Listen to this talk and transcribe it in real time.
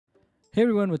Hey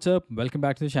everyone, what's up? Welcome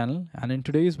back to the channel. And in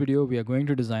today's video, we are going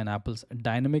to design Apple's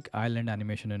dynamic island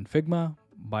animation in Figma.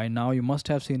 By now, you must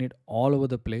have seen it all over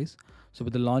the place. So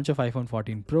with the launch of iPhone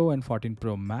 14 Pro and 14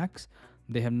 Pro Max,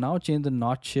 they have now changed the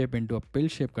notch shape into a pill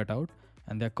shape cutout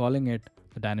and they're calling it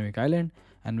the dynamic island.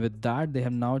 And with that, they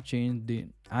have now changed the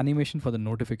animation for the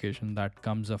notification that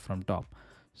comes up from top.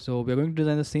 So we're going to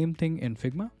design the same thing in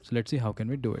Figma. So let's see how can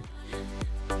we do it.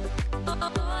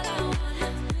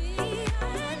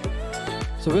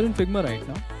 So we're in Figma right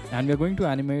now and we're going to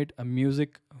animate a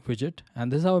music widget,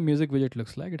 and this is how a music widget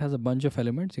looks like. It has a bunch of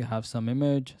elements. You have some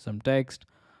image, some text,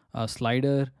 a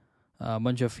slider, a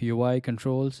bunch of UI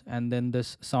controls, and then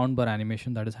this soundbar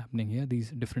animation that is happening here.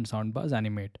 These different soundbars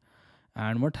animate.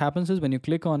 And what happens is when you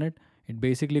click on it, it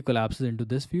basically collapses into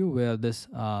this view where this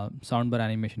soundbar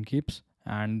animation keeps,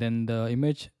 and then the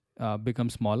image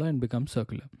becomes smaller and becomes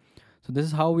circular. So this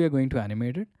is how we are going to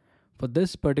animate it. For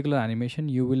this particular animation,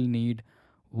 you will need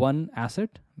one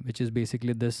asset, which is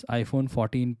basically this iPhone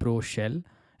 14 Pro shell,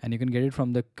 and you can get it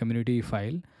from the community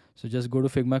file. So just go to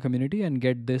Figma community and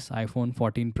get this iPhone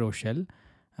 14 Pro shell,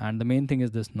 and the main thing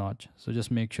is this notch. So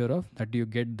just make sure of that you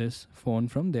get this phone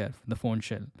from there, the phone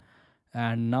shell.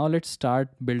 And now let's start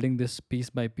building this piece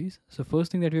by piece. So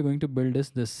first thing that we're going to build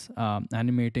is this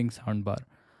animating soundbar.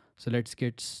 So let's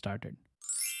get started.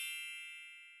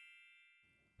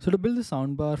 So to build the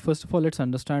soundbar, first of all, let's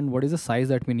understand what is the size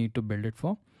that we need to build it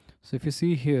for. So if you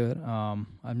see here,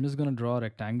 I'm just going to draw a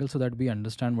rectangle so that we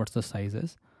understand what the size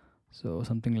is. So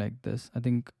something like this. I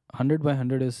think 100 by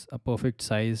 100 is a perfect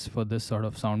size for this sort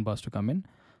of soundbars to come in.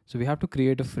 So we have to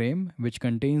create a frame which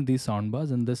contains these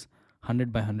soundbars in this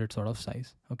 100 by 100 sort of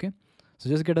size. Okay. So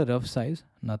just get a rough size,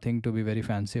 nothing to be very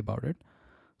fancy about it.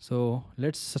 So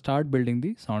let's start building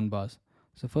the soundbars.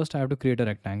 So first I have to create a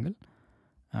rectangle.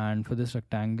 And for this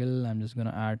rectangle, I'm just going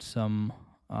to add some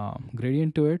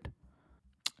gradient to it.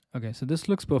 Okay, so this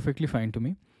looks perfectly fine to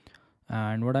me.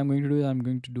 And what I'm going to do is I'm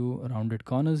going to do rounded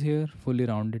corners here, fully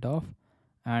round it off.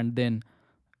 And then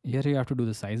here you have to do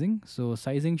the sizing. So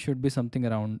sizing should be something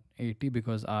around 80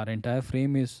 because our entire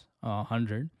frame is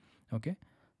 100. Okay,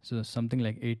 so something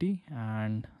like 80,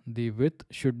 and the width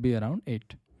should be around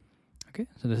 8. Okay,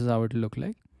 so this is how it will look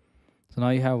like. So now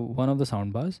you have one of the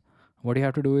soundbars. What you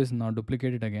have to do is now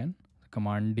duplicate it again,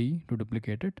 Command D to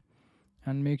duplicate it,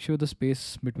 and make sure the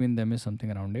space between them is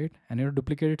something around 8, and you have to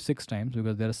duplicate it 6 times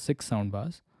because there are 6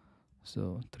 soundbars.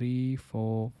 So 3,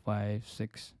 4, 5,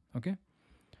 6. Okay.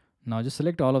 Now just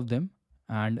select all of them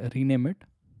and rename it.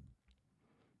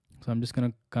 So I'm just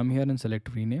going to come here and select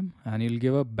rename, and you'll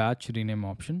give a batch rename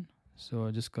option.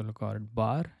 So just call it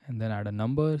bar and then add a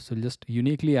number. So you'll just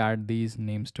uniquely add these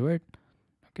names to it.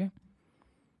 Okay.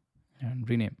 And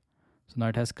rename. So now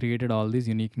it has created all these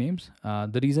unique names.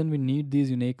 The reason we need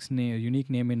these unique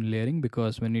name in layering,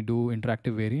 because when we do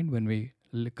interactive variant, when we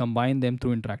combine them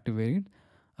through interactive variant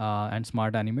and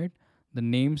smart animate, the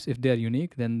names, if they are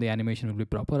unique, then the animation will be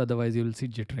proper. Otherwise you will see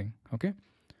jittering. Okay.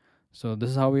 So this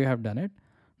is how we have done it.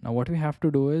 Now what we have to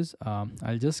do is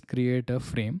I'll just create a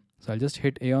frame. So I'll just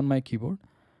hit A on my keyboard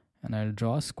and I'll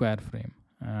draw a square frame,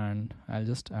 and I'll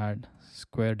just add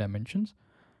square dimensions.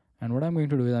 And what I'm going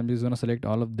to do is I'm just going to select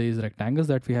all of these rectangles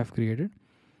that we have created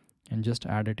and just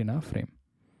add it in our frame.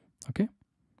 Okay.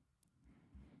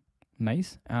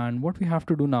 Nice. And what we have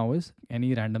to do now is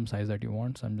any random size that you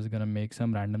want. So I'm just going to make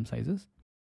some random sizes.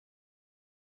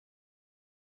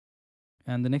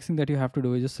 And the next thing that you have to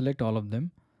do is just select all of them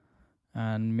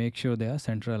and make sure they are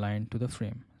center aligned to the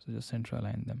frame. So just center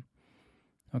align them.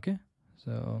 Okay.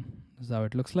 So this is how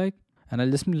it looks like. And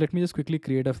let me just quickly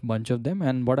create a bunch of them.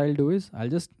 And what I'll do is I'll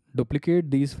just duplicate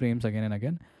these frames again and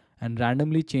again and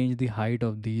randomly change the height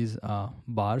of these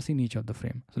bars in each of the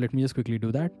frame. So let me just quickly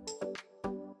do that.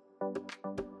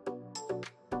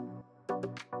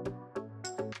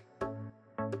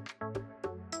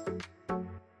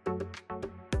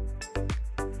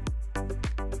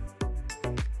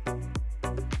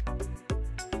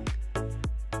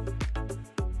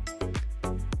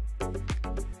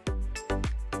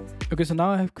 Okay, so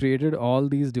now I have created all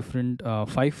these different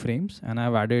 5 frames, and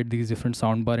I've added these different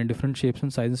soundbar in different shapes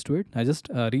and sizes to it. I just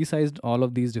resized all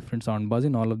of these different soundbars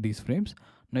in all of these frames.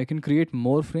 Now you can create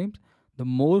more frames. The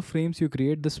more frames you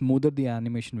create, the smoother the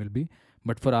animation will be.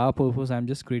 But for our purpose, I'm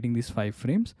just creating these 5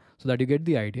 frames so that you get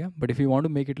the idea. But if you want to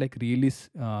make it like really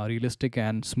realistic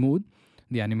and smooth,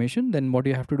 the animation, then what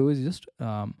you have to do is just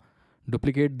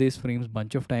duplicate these frames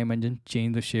bunch of time and then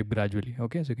change the shape gradually.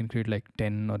 Okay, so you can create like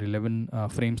 10 or 11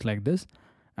 frames like this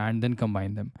and then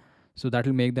combine them. So that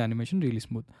will make the animation really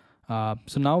smooth.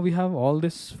 So now we have all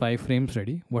this 5 frames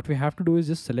ready. What we have to do is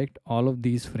just select all of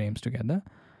these frames together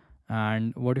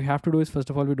And what we have to do is, first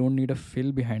of all, we don't need a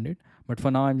fill behind it, but for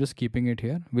now I'm just keeping it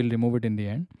here. We'll remove it in the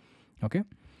end. Okay.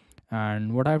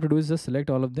 And what I have to do is just select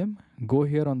all of them, go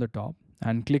here on the top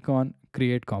and click on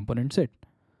create component set.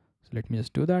 So let me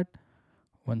just do that.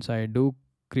 Once I do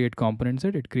create component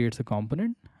set, it creates a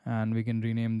component, and we can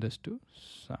rename this to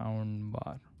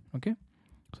soundbar. Okay.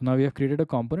 So now we have created a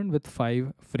component with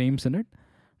 5 frames in it.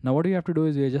 Now what we have to do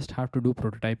is we just have to do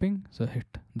prototyping. So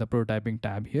hit the prototyping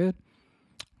tab here,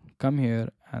 come here,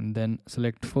 and then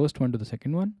select first one to the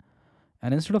second one.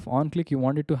 And instead of on click, you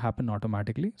want it to happen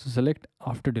automatically. So select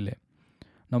after delay.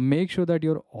 Now make sure that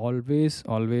you're always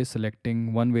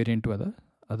selecting one variant to other.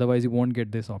 Otherwise you won't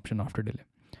get this option after delay.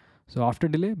 So after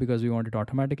delay, because we want it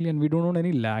automatically and we don't want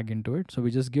any lag into it. So we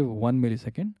just give 1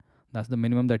 millisecond. That's the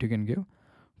minimum that you can give.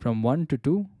 From 1 to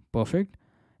 2, perfect.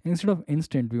 Instead of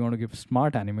instant, we want to give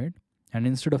smart animate. And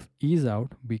instead of ease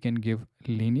out, we can give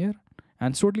linear.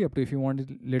 And it's totally up to you. If you want it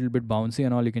a little bit bouncy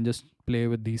and all, you can just play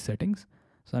with these settings.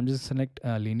 So I'm just select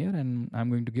linear, and I'm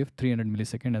going to give 300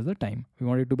 millisecond as the time. We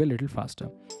want it to be a little faster.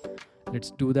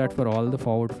 Let's do that for all the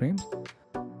forward frames.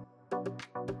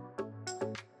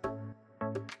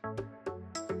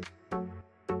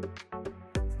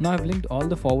 Now I've linked all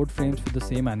the forward frames with the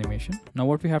same animation. Now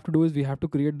what we have to do is we have to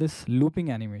create this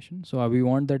looping animation. So we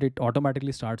want that it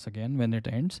automatically starts again when it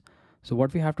ends. So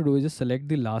what we have to do is just select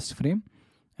the last frame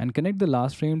and connect the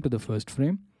last frame to the first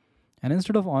frame. And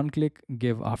instead of on click,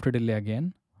 give after delay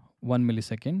again, 1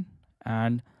 millisecond.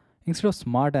 And instead of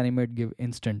smart animate, give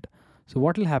instant. So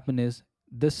what will happen is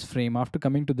this frame, after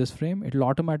coming to this frame, it will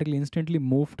automatically instantly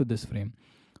move to this frame.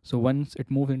 So once it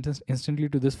moves instantly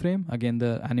to this frame, again,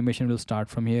 the animation will start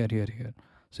from here, here, here.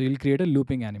 So you'll create a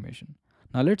looping animation.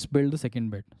 Now let's build the second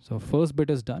bit. So first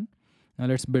bit is done. Now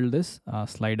let's build this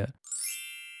slider.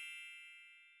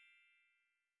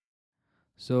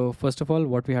 So first of all,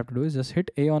 what we have to do is just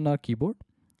hit A on our keyboard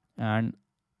and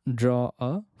draw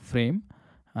a frame.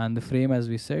 And the frame, as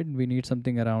we said, we need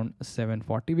something around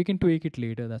 740. We can tweak it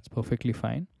later. That's perfectly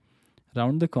fine.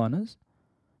 Round the corners.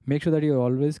 Make sure that you're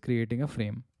always creating a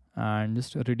frame, and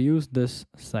just reduce this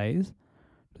size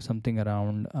to something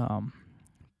around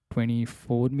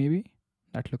 24 maybe.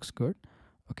 That looks good.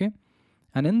 Okay.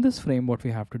 And in this frame, what we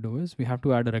have to do is we have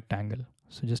to add a rectangle.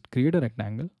 So just create a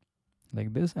rectangle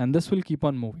like this, and this will keep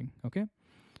on moving. Okay.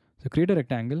 So create a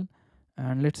rectangle,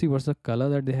 and let's see what's the color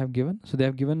that they have given. So they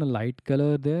have given a light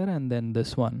color there, and then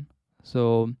this one.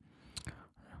 So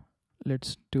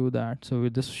let's do that. So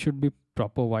this should be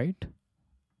proper white.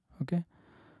 Okay.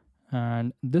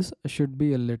 And this should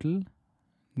be a little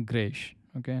grayish.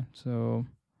 Okay. So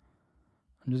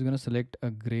I'm just going to select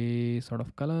a gray sort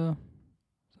of color,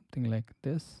 something like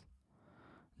this.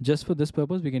 Just for this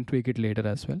purpose, we can tweak it later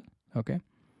as well. Okay.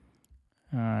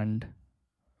 And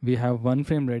we have one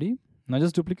frame ready. Now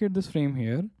just duplicate this frame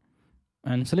here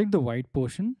and select the white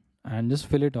portion and just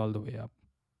fill it all the way up.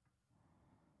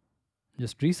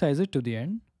 Just resize it to the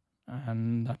end,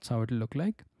 and that's how it will look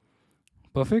like.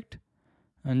 Perfect.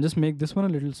 And just make this one a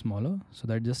little smaller so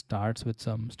that it just starts with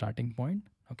some starting point.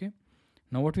 Okay.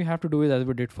 Now what we have to do is, as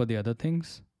we did for the other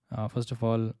things, first of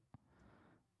all,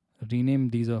 rename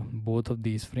both of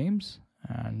these frames,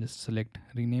 and just select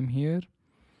rename here,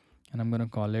 and I'm going to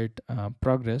call it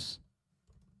progress.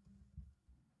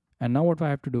 And now what I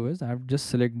have to do is I have to just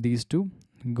select these two,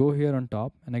 go here on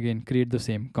top, and again create the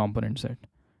same component set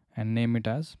and name it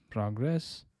as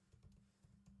progress.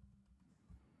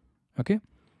 Okay.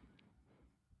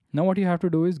 Now what you have to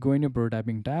do is go in your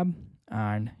prototyping tab,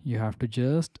 and you have to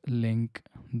just link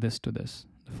this to this,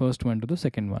 the first one to the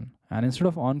second one. And instead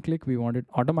of on click, we want it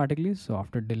automatically. So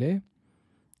after delay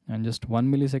and just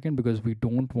 1 millisecond, because we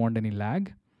don't want any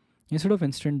lag. Instead of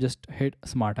instant, just hit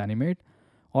smart animate.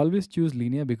 Always choose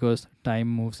linear because time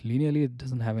moves linearly. It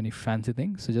doesn't have any fancy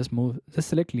thing. So just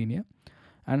select linear,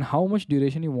 and how much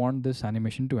duration you want this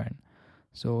animation to end.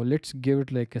 So let's give it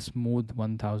like a smooth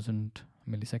 1000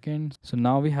 milliseconds. So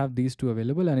now we have these two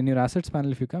available, and in your assets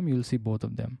panel, if you come, you'll see both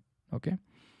of them. Okay.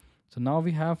 So now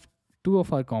we have two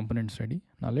of our components ready.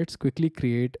 Now let's quickly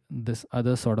create this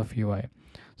other sort of UI.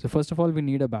 So first of all, we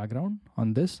need a background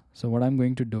on this. So what I'm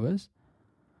going to do is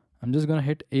I'm just going to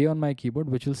hit A on my keyboard,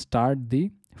 which will start the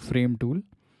frame tool,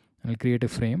 and I'll create a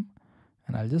frame,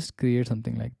 and I'll just create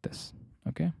something like this.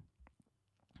 Okay.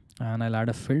 And I'll add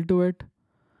a fill to it.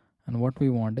 And what we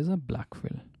want is a black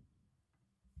fill.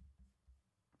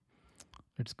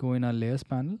 Let's go in our layers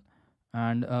panel,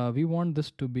 and we want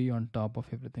this to be on top of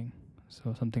everything.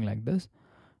 So something like this.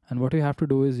 And what you have to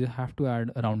do is you have to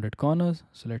add rounded corners.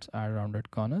 So let's add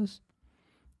rounded corners,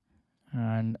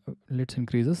 and let's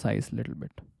increase the size a little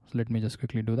bit. So let me just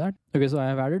quickly do that. Okay, so I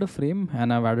have added a frame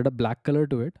and I've added a black color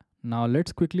to it. Now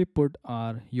let's quickly put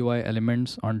our UI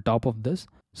elements on top of this.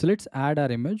 So let's add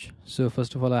our image. So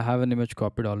first of all, I have an image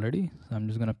copied already. So I'm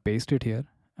just gonna paste it here,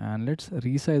 and let's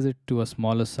resize it to a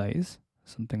smaller size,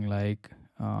 something like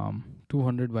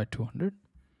 200 by 200.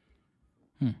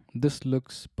 This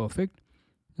looks perfect.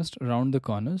 Just round the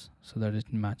corners so that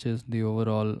it matches the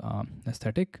overall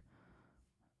aesthetic.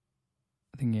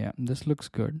 I think, yeah, this looks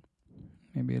good.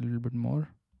 Maybe a little bit more.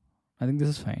 I think this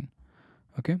is fine.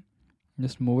 Okay,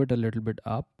 just move it a little bit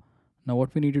up. Now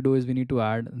what we need to do is we need to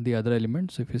add the other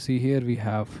elements. So if you see here, we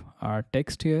have our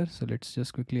text here. So let's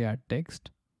just quickly add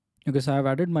text. Okay, so I've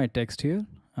added my text here,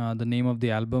 the name of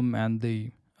the album and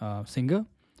the singer.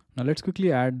 Now let's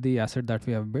quickly add the asset that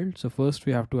we have built. So first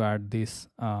we have to add this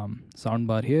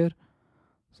soundbar here.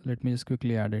 So let me just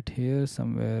quickly add it here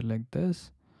somewhere like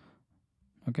this.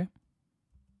 Okay,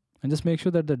 and just make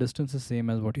sure that the distance is same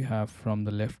as what you have from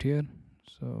the left here.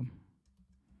 So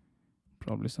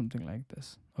probably something like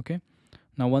this. Okay,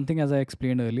 now one thing, as I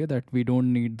explained earlier, that we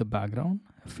don't need the background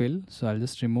fill, so I'll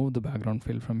just remove the background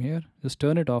fill from here, just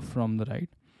turn it off from the right,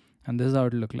 and this is how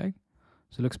it'll look like.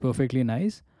 So it looks perfectly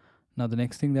nice. Now the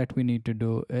next thing that we need to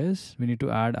do is we need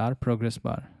to add our progress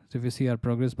bar. So if you see, our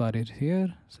progress bar is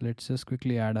here, so let's just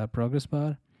quickly add our progress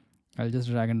bar. I'll just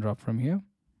drag and drop from here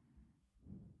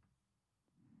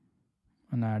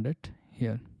and add it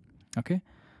here. Okay,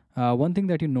 one thing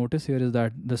that you notice here is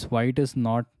that this white is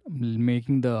not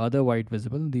making the other white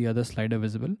visible, the other slider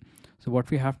visible. So what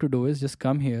we have to do is just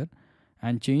come here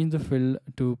and change the fill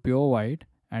to pure white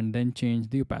and then change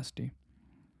the opacity.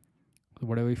 So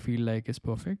whatever we feel like is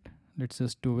perfect. Let's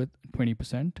just do it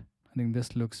 20%. I think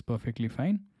this looks perfectly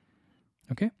fine.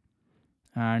 Okay,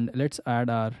 and let's add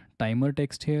our timer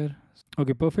text here.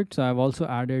 Okay, perfect. So I've also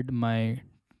added my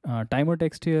timer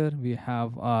text here. We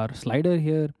have our slider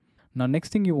here. Now next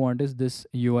thing you want is this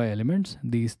UI elements,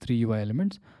 these 3 UI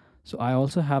elements. So I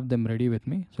also have them ready with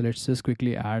me. So let's just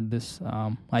quickly add this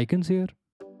icons here.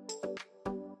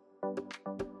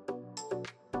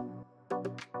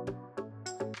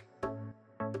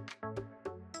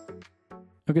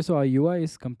 Okay, so our UI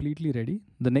is completely ready.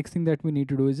 The next thing that we need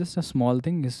to do is just a small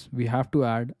thing, is we have to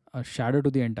add a shadow to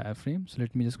the entire frame. So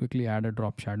let me just quickly add a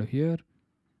drop shadow here.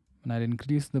 And I'll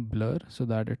increase the blur so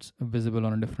that it's visible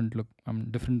on a different look,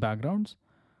 different backgrounds.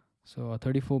 So a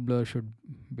 34 blur should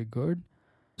be good.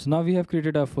 So now we have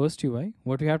created our first UI.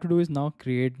 What we have to do is now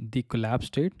create the collab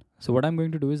state. So what I'm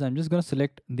going to do is I'm just going to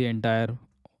select the entire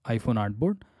iPhone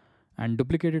artboard and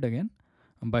duplicate it again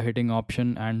by hitting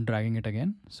Option and dragging it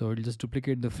again. So it'll just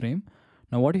duplicate the frame.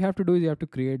 Now what you have to do is you have to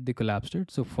create the collab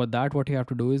state. So for that, what you have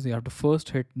to do is you have to first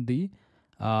hit the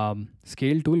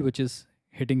scale tool, which is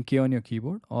hitting K on your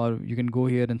keyboard, or you can go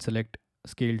here and select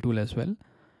scale tool as well,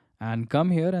 and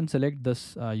come here and select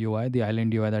this UI, the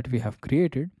island UI that we have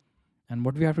created. And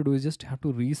what we have to do is just have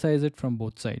to resize it from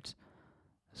both sides.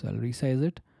 So I'll resize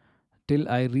it till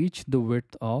I reach the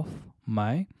width of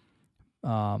my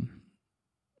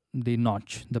the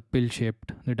notch, the pill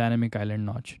shaped, the dynamic island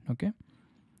notch. Okay,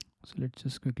 so let's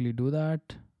just quickly do that.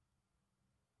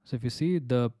 So if you see,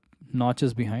 the notch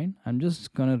is behind. I'm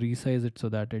just gonna resize it so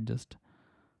that it just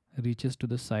reaches to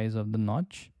the size of the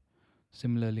notch.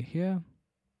 Similarly here.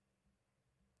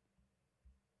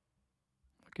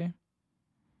 Okay,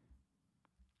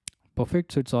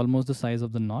 perfect. So it's almost the size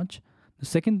of the notch. The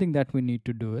second thing that we need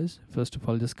to do is, first of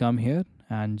all, just come here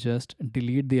and just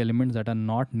delete the elements that are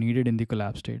not needed in the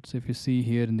collab state. So if you see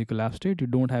here in the collab state, you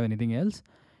don't have anything else.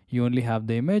 You only have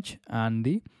the image and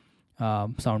the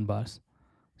sound bars.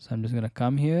 So I'm just going to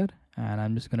come here and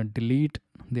I'm just going to delete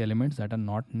the elements that are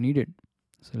not needed.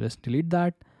 So let's delete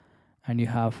that. And you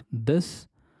have this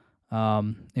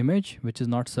image, which is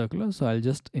not circular. So I'll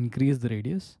just increase the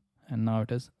radius and now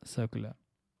it is circular.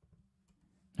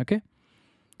 Okay.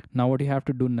 Now what you have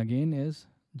to do again is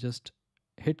just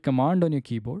hit Command on your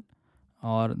keyboard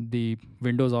or the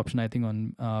Windows option, I think,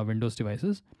 on Windows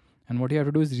devices. And what you have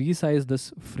to do is resize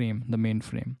this frame, the main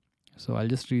frame. So I'll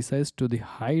just resize to the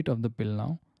height of the pill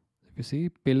now. If you see,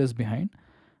 pill is behind.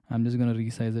 I'm just going to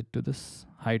resize it to this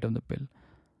height of the pill.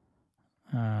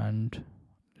 And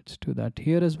let's do that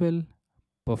here as well.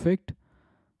 Perfect.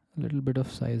 A little bit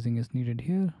of sizing is needed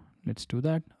here. Let's do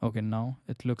that. Okay, now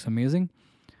it looks amazing.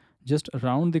 Just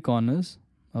round the corners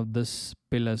of this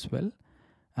pill as well.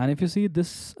 And if you see,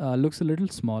 this looks a little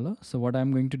smaller. So what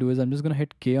I'm going to do is I'm just going to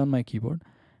hit K on my keyboard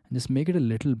and just make it a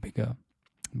little bigger,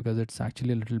 because it's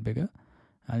actually a little bigger.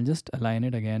 I'll just align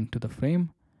it again to the frame.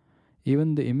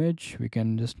 Even the image, we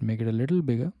can just make it a little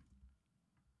bigger.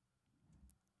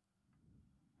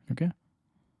 Okay.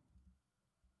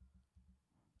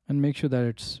 And make sure that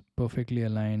it's perfectly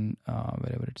aligned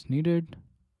wherever it's needed,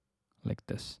 like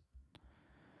this.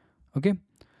 Okay,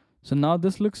 so now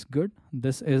this looks good.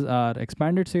 This is our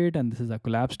expanded state and this is our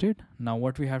collapsed state. Now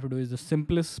what we have to do is the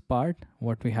simplest part.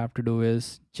 What we have to do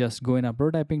is just go in our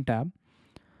prototyping tab,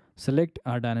 select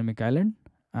our dynamic island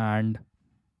and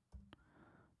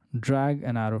drag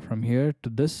an arrow from here to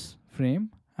this frame,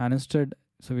 and instead,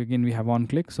 so again we have on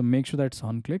click, so make sure that's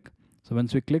on click. So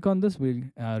once we click on this, we'll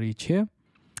reach here,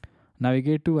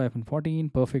 navigate to iPhone 14,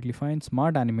 perfectly fine.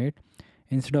 Smart animate,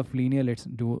 instead of linear, let's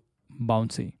do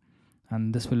bouncy,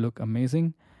 and this will look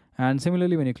amazing. And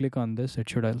similarly, when you click on this, it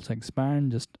should also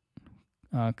expand. Just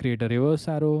create a reverse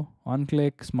arrow, on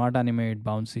click, smart animate,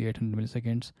 bouncy, 800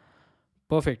 milliseconds.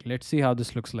 Perfect. Let's see how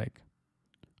this looks like.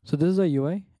 So this is a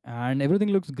UI and everything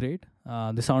looks great.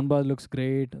 The soundbar looks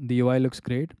great. The UI looks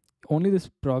great. Only this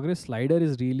progress slider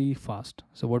is really fast.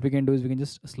 So what we can do is we can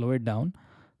just slow it down.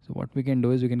 So what we can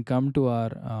do is we can come to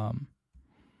our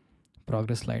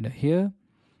progress slider here.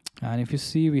 And if you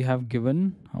see, we have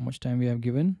given, how much time we have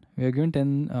given? We have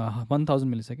given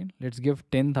 1000 milliseconds. Let's give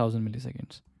 10,000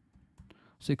 milliseconds.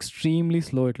 So extremely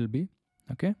slow it will be.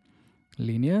 Okay,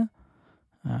 linear,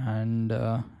 and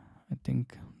I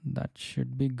think that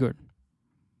should be good.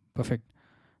 Perfect.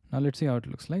 Now let's see how it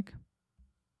looks like.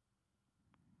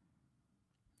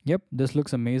 Yep, this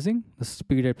looks amazing. The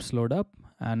speed up slowed up,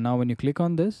 and now when you click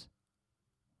on this,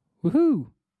 woohoo!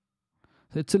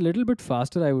 So it's a little bit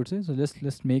faster, I would say. So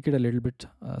let's make it a little bit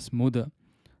smoother.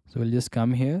 So we'll just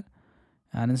come here,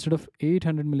 and instead of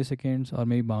 800 milliseconds or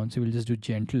maybe bouncy, we'll just do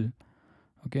gentle.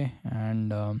 Okay,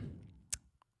 and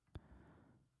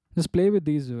just play with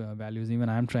these values. Even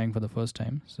I'm trying for the first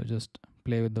time, so just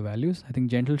play with the values. I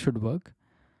think gentle should work.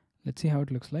 Let's see how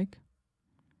it looks like.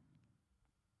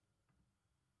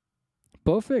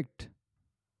 Perfect.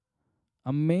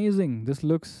 Amazing. This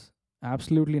looks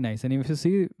absolutely nice. And if you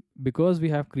see, because we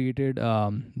have created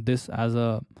this as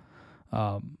a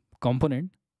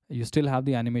component, you still have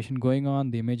the animation going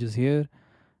on. The image is here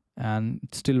and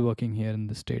it's still working here in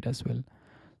the state as well.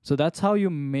 So that's how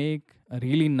you make a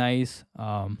really nice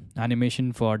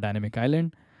animation for Dynamic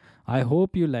Island. I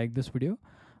hope you like this video.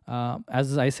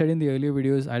 As I said in the earlier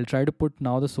videos, I'll try to put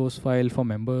now the source file for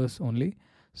members only.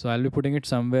 So I'll be putting it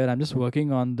somewhere. I'm just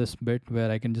working on this bit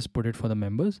where I can just put it for the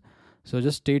members. So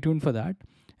just stay tuned for that.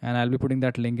 And I'll be putting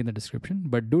that link in the description.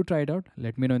 But do try it out.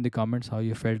 Let me know in the comments how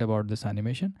you felt about this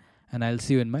animation. And I'll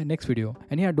see you in my next video.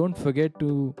 And yeah, don't forget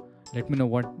to let me know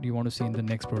what you want to see in the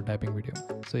next prototyping video.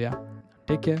 So yeah,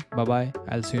 take care. Bye-bye.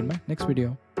 I'll see you in my next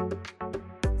video.